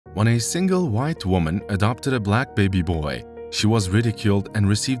When a single white woman adopted a black baby boy, she was ridiculed and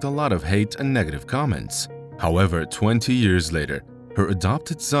received a lot of hate and negative comments. However, 20 years later, her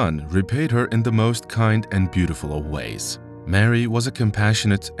adopted son repaid her in the most kind and beautiful of ways. Mary was a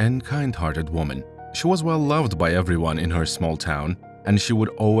compassionate and kind-hearted woman. She was well loved by everyone in her small town, and she would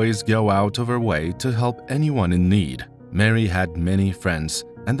always go out of her way to help anyone in need. Mary had many friends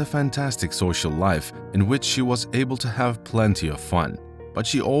and a fantastic social life in which she was able to have plenty of fun. But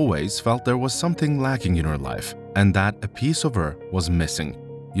she always felt there was something lacking in her life, and that a piece of her was missing.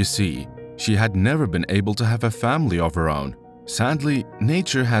 You see, she had never been able to have a family of her own. Sadly,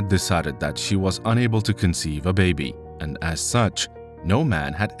 nature had decided that she was unable to conceive a baby, and as such, no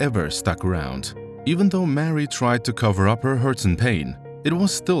man had ever stuck around. Even though Mary tried to cover up her hurts and pain, it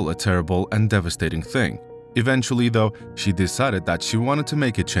was still a terrible and devastating thing. Eventually, though, she decided that she wanted to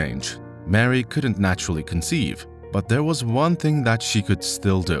make a change. Mary couldn't naturally conceive, but there was one thing that she could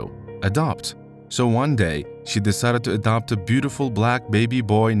still do: adopt. So one day, she decided to adopt a beautiful black baby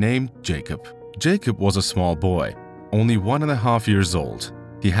boy named Jacob. Jacob was a small boy, only 1.5 years old.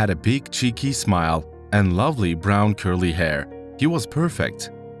 He had a big cheeky smile and lovely brown curly hair. He was perfect,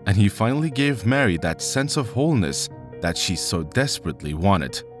 and he finally gave Mary that sense of wholeness that she so desperately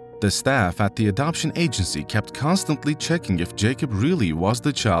wanted. The staff at the adoption agency kept constantly checking if Jacob really was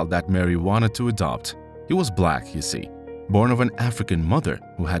the child that Mary wanted to adopt. He was black, you see, born of an African mother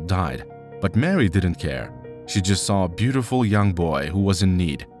who had died. But Mary didn't care. She just saw a beautiful young boy who was in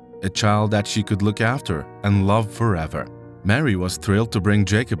need, a child that she could look after and love forever. Mary was thrilled to bring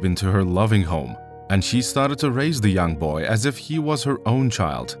Jacob into her loving home, and she started to raise the young boy as if he was her own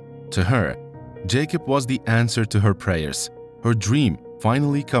child. To her, Jacob was the answer to her prayers, her dream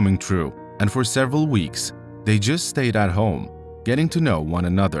finally coming true. And for several weeks, they just stayed at home, getting to know one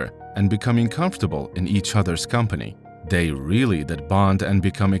another and becoming comfortable in each other's company. They really did bond and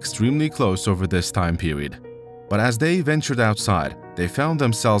become extremely close over this time period. But as they ventured outside, they found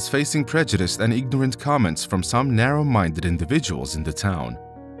themselves facing prejudiced and ignorant comments from some narrow-minded individuals in the town.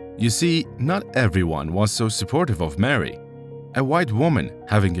 You see, not everyone was so supportive of Mary, a white woman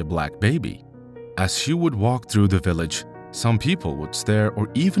having a black baby. As she would walk through the village, some people would stare or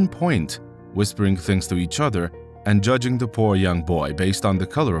even point, whispering things to each other and judging the poor young boy based on the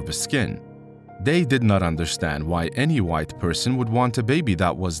color of his skin. They did not understand why any white person would want a baby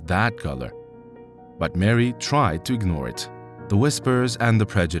that was that color. But Mary tried to ignore it. The whispers and the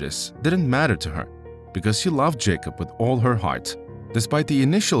prejudice didn't matter to her because she loved Jacob with all her heart. Despite the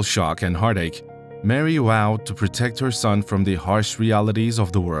initial shock and heartache, Mary vowed to protect her son from the harsh realities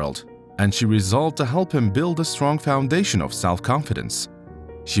of the world, and she resolved to help him build a strong foundation of self-confidence.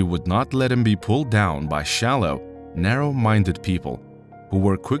 She would not let him be pulled down by shallow, narrow-minded people who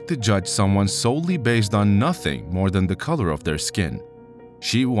were quick to judge someone solely based on nothing more than the color of their skin.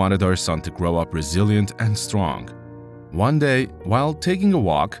 She wanted her son to grow up resilient and strong. One day, while taking a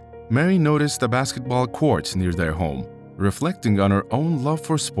walk, Mary noticed a basketball court near their home. Reflecting on her own love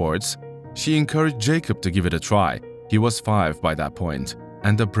for sports, she encouraged Jacob to give it a try. He was 5 by that point,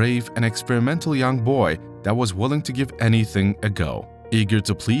 and a brave and experimental young boy that was willing to give anything a go. Eager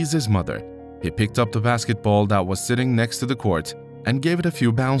to please his mother, he picked up the basketball that was sitting next to the court and gave it a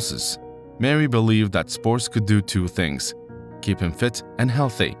few bounces. Mary believed that sports could do two things: keep him fit and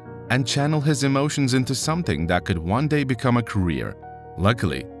healthy, and channel his emotions into something that could one day become a career.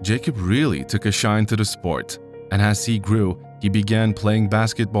 Luckily, Jacob really took a shine to the sport, and as he grew, he began playing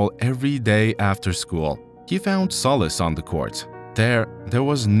basketball every day after school. He found solace on the court. There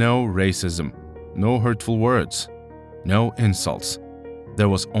was no racism, no hurtful words, no insults. There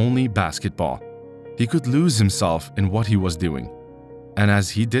was only basketball. He could lose himself in what he was doing. And as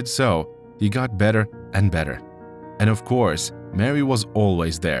he did so, he got better and better. And of course, Mary was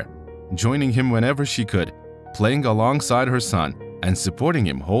always there, joining him whenever she could, playing alongside her son and supporting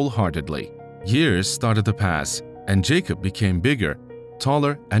him wholeheartedly. Years started to pass, and Jacob became bigger,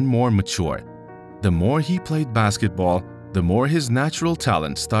 taller, and more mature. The more he played basketball, the more his natural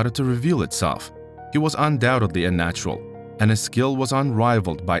talent started to reveal itself. He was undoubtedly a natural, and his skill was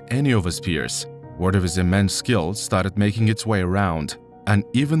unrivaled by any of his peers. Word of his immense skill started making its way around, and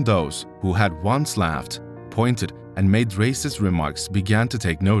even those who had once laughed, pointed, and made racist remarks began to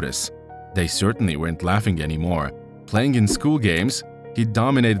take notice. They certainly weren't laughing anymore. Playing in school games, he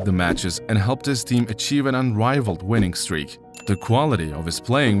dominated the matches and helped his team achieve an unrivaled winning streak. The quality of his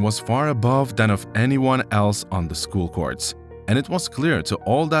playing was far above that of anyone else on the school courts, and it was clear to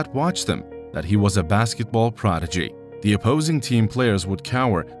all that watched him that he was a basketball prodigy. The opposing team players would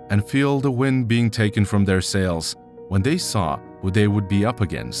cower and feel the wind being taken from their sails when they saw who they would be up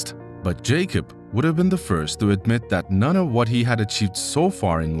against. But Jacob would have been the first to admit that none of what he had achieved so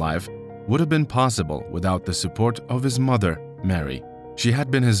far in life would have been possible without the support of his mother, Mary. She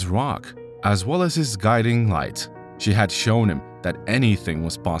had been his rock, as well as his guiding light. She had shown him that anything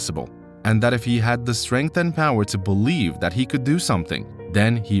was possible, and that if he had the strength and power to believe that he could do something,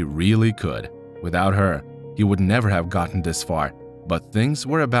 then he really could. Without her, he would never have gotten this far, but things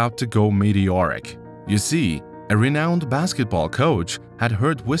were about to go meteoric. You see, a renowned basketball coach had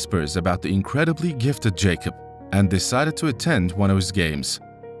heard whispers about the incredibly gifted Jacob and decided to attend one of his games.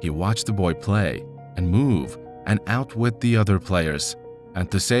 He watched the boy play and move and outwit the other players, and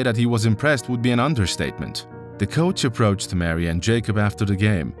to say that he was impressed would be an understatement. The coach approached Mary and Jacob after the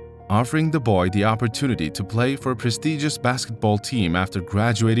game, offering the boy the opportunity to play for a prestigious basketball team after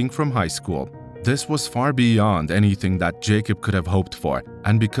graduating from high school. This was far beyond anything that Jacob could have hoped for,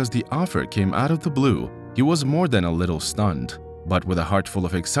 and because the offer came out of the blue, he was more than a little stunned. But with a heart full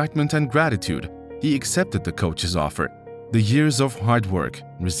of excitement and gratitude, he accepted the coach's offer. The years of hard work,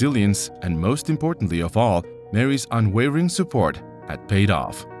 resilience, and most importantly of all, Mary's unwavering support had paid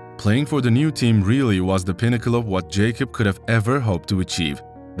off. Playing for the new team really was the pinnacle of what Jacob could have ever hoped to achieve.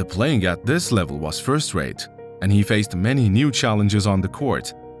 The playing at this level was first-rate, and he faced many new challenges on the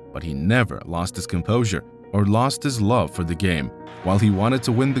court, but he never lost his composure or lost his love for the game. While he wanted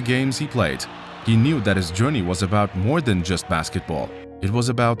to win the games he played, he knew that his journey was about more than just basketball. It was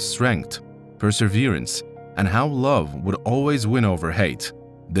about strength, perseverance, and how love would always win over hate.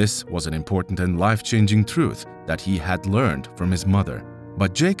 This was an important and life-changing truth that he had learned from his mother.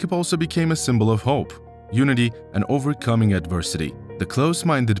 But Jacob also became a symbol of hope, unity, and overcoming adversity. The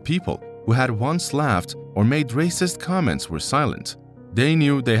close-minded people who had once laughed or made racist comments were silent. They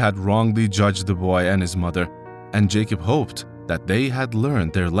knew they had wrongly judged the boy and his mother, and Jacob hoped that they had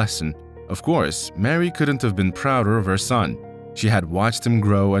learned their lesson. Of course, Mary couldn't have been prouder of her son. She had watched him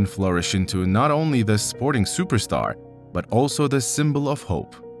grow and flourish into not only the sporting superstar, but also the symbol of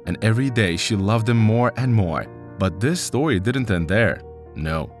hope. And every day she loved him more and more. But this story didn't end there.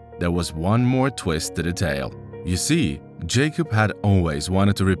 No, there was one more twist to the tale. You see, Jacob had always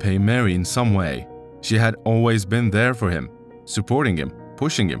wanted to repay Mary in some way. She had always been there for him, supporting him,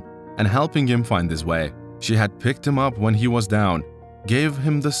 pushing him, and helping him find his way. She had picked him up when he was down, gave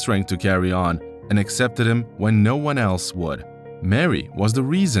him the strength to carry on, and accepted him when no one else would. Mary was the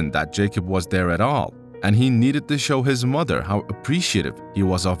reason that Jacob was there at all, and he needed to show his mother how appreciative he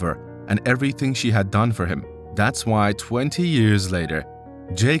was of her and everything she had done for him. That's why 20 years later,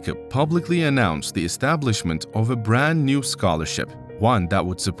 Jacob publicly announced the establishment of a brand new scholarship, one that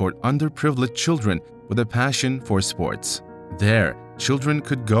would support underprivileged children with a passion for sports. There, children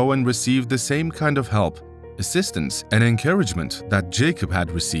could go and receive the same kind of help, assistance, and encouragement that Jacob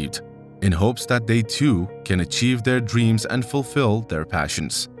had received, in hopes that they too can achieve their dreams and fulfill their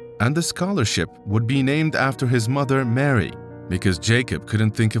passions. And the scholarship would be named after his mother, Mary, because Jacob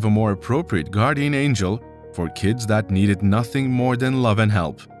couldn't think of a more appropriate guardian angel for kids that needed nothing more than love and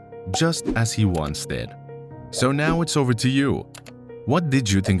help, just as he once did. So now it's over to you. What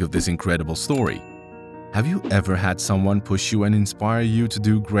did you think of this incredible story? Have you ever had someone push you and inspire you to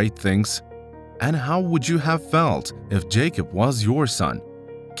do great things? And how would you have felt if Jacob was your son,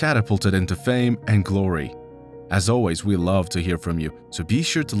 catapulted into fame and glory? As always, we love to hear from you, so be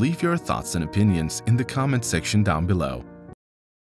sure to leave your thoughts and opinions in the comment section down below.